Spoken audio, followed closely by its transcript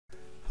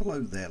Hello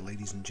there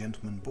ladies and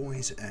gentlemen,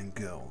 boys and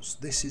girls.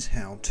 This is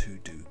how to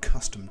do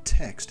custom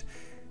text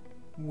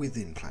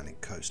within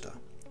Planet Coaster.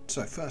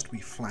 So first we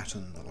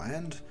flatten the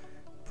land,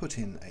 put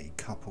in a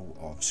couple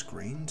of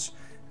screens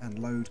and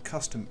load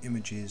custom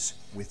images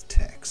with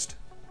text.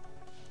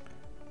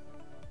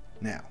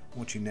 Now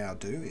what you now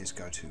do is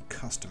go to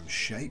custom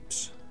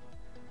shapes,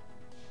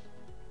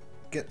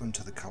 get them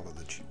to the colour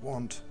that you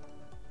want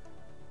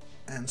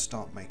and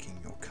start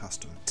making your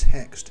custom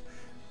text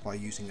by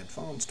using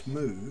advanced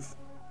move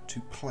to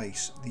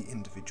place the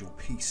individual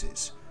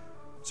pieces.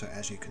 So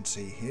as you can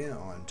see here,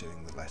 I'm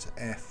doing the letter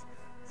F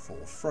for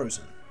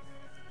frozen.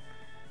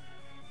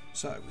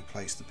 So we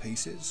place the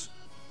pieces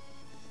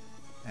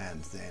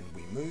and then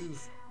we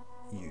move,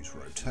 use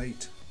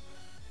rotate,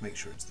 make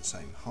sure it's the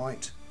same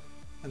height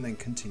and then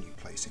continue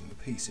placing the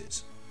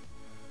pieces.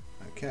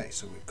 Okay,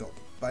 so we've got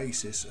the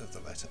basis of the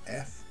letter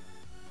F.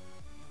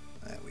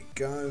 There we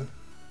go.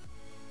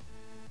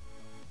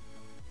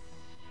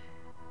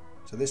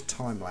 So this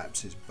time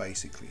lapse is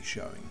basically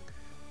showing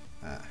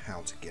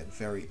how to get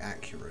very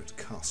accurate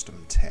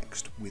custom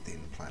text within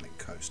Planet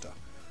Coaster.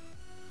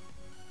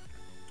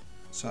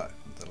 So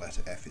the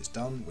letter F is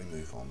done, we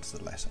move on to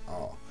the letter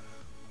R.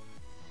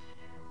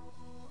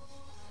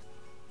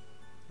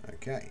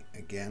 Okay,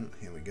 again,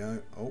 here we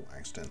go. Oh,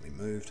 accidentally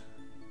moved.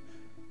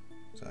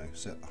 So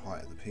set the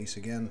height of the piece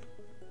again.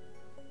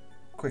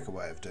 Quicker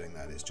way of doing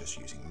that is just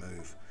using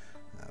move,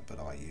 but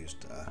I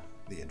used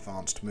the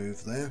advanced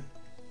move there.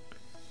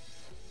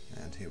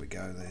 And here we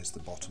go, there's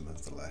the bottom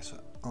of the letter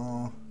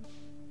R.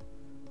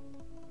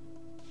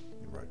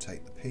 You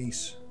rotate the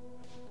piece,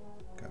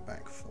 go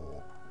back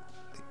for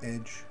the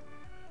edge,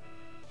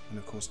 and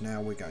of course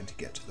now we're going to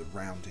get to the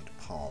rounded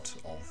part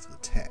of the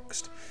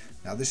text.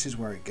 Now this is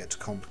where it gets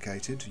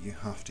complicated. You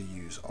have to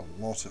use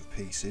a lot of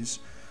pieces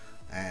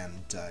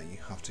and you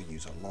have to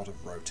use a lot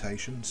of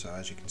rotation. So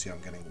as you can see, I'm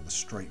getting all the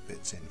straight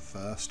bits in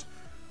first.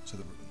 So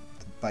the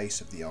base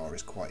of the R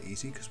is quite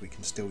easy because we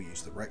can still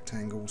use the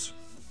rectangles.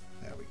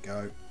 There we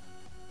go,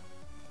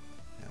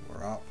 and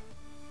we're up,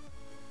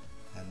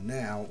 and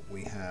now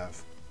we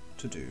have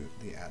to do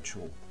the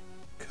actual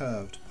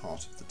curved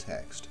part of the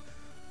text.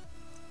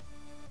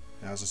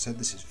 Now as I said,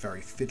 this is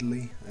very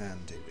fiddly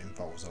and it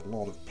involves a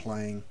lot of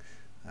playing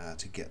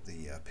to get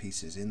the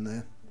pieces in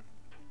there,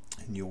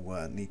 and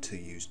you'll need to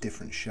use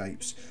different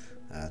shapes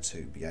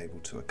to be able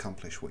to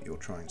accomplish what you're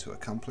trying to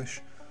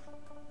accomplish.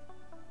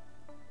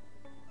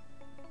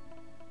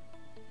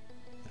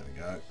 There we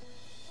go.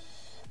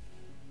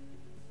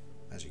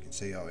 As you can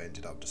see, I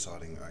ended up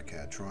deciding, okay,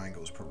 a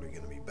triangle is probably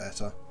going to be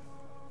better.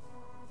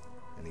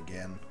 And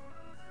again,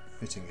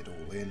 fitting it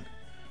all in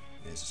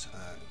is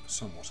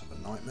somewhat of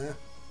a nightmare.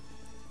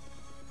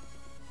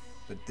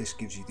 But this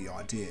gives you the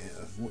idea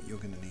of what you're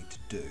going to need to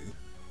do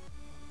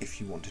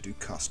if you want to do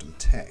custom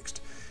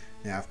text.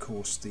 Now, of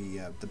course,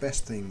 the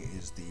best thing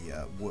is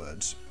the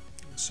words.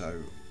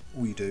 So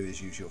all you do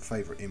is use your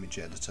favourite image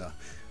editor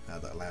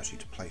that allows you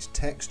to place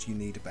text. You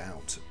need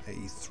about a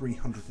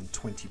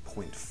 320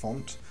 point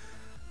font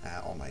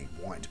on a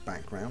white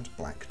background,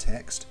 black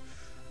text.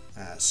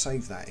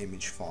 Save that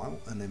image file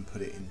and then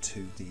put it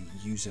into the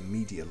user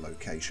media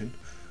location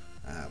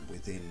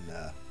within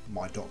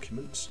My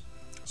Documents.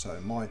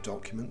 So My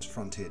Documents,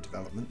 Frontier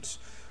Developments,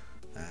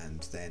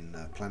 and then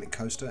Planet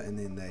Coaster, and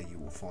in there you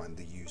will find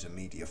the user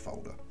media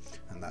folder,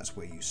 and that's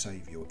where you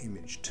save your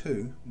image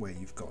to, where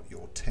you've got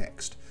your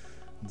text.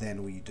 Then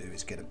all you do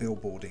is get a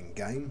billboard in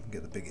game,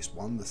 get the biggest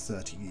one, the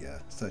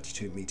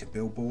 32 meter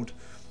billboard,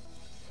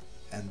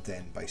 and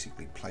then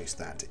basically place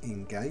that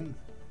in game,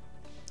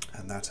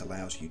 and that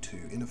allows you to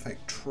in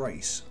effect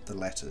trace the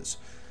letters.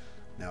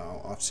 Now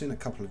I've seen a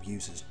couple of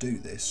users do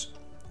this,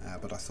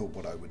 but I thought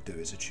what I would do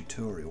is a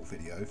tutorial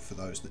video for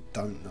those that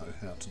don't know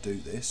how to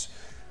do this,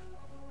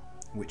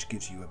 which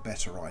gives you a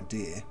better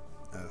idea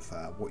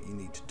of what you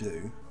need to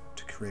do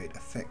to create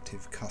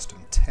effective custom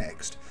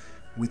text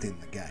within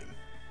the game.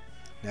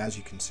 Now as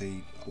you can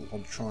see, a lot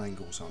of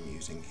triangles I'm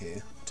using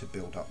here to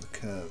build up the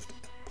curved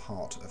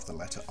part of the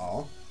letter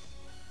R,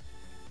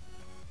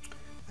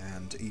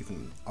 and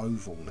even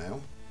oval now,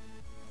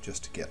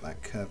 just to get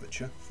that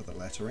curvature for the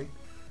lettering.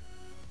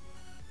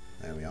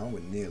 There we are,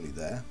 we're nearly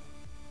there.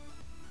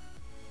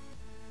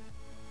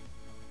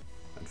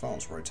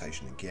 Advanced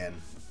rotation again,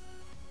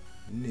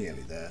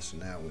 nearly there. So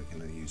now we're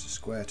going to use a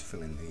square to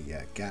fill in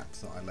the gap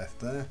that I left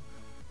there,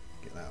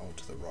 get that all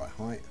to the right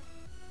height,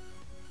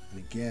 and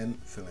again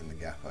fill in the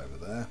gap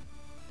over there,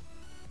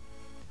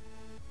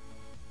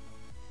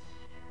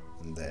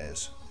 and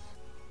there's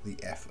the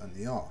F and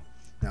the R.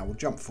 Now we'll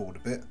jump forward a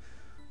bit,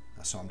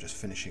 so I'm just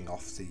finishing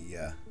off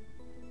the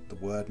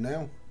word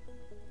now,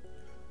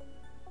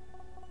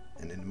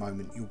 and in a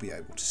moment you'll be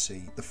able to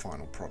see the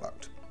final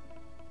product.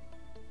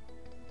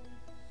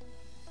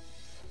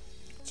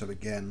 So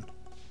again,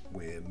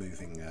 we're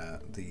moving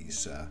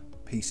these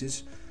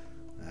pieces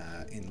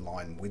in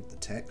line with the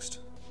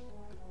text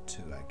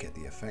to get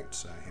the effect.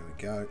 So here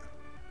we go,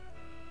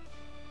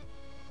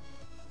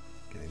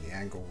 getting the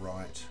angle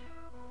right.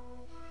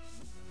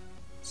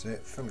 That's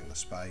it, filling the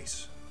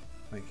space,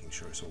 making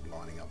sure it's all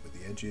lining up with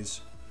the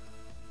edges.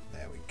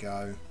 There we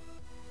go.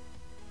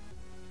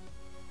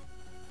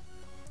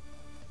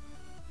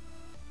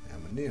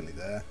 And we're nearly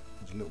there.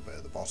 There's a little bit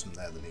at the bottom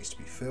there that needs to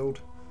be filled,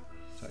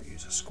 so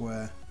use a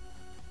square.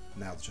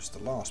 Now just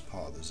the last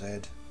part of the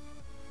Z.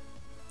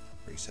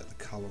 Reset the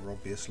colour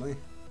obviously.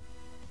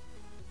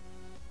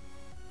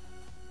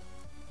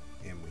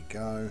 In we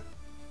go.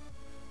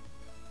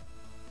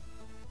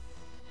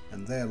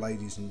 And there,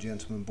 ladies and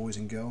gentlemen, boys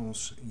and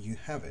girls, you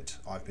have it.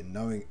 I've been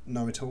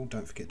Know It All.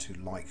 Don't forget to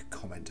like,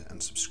 comment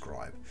and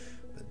subscribe.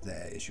 But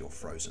there is your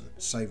Frozen.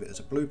 Save it as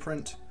a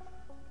blueprint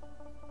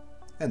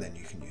and then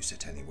you can use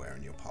it anywhere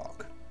in your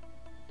park.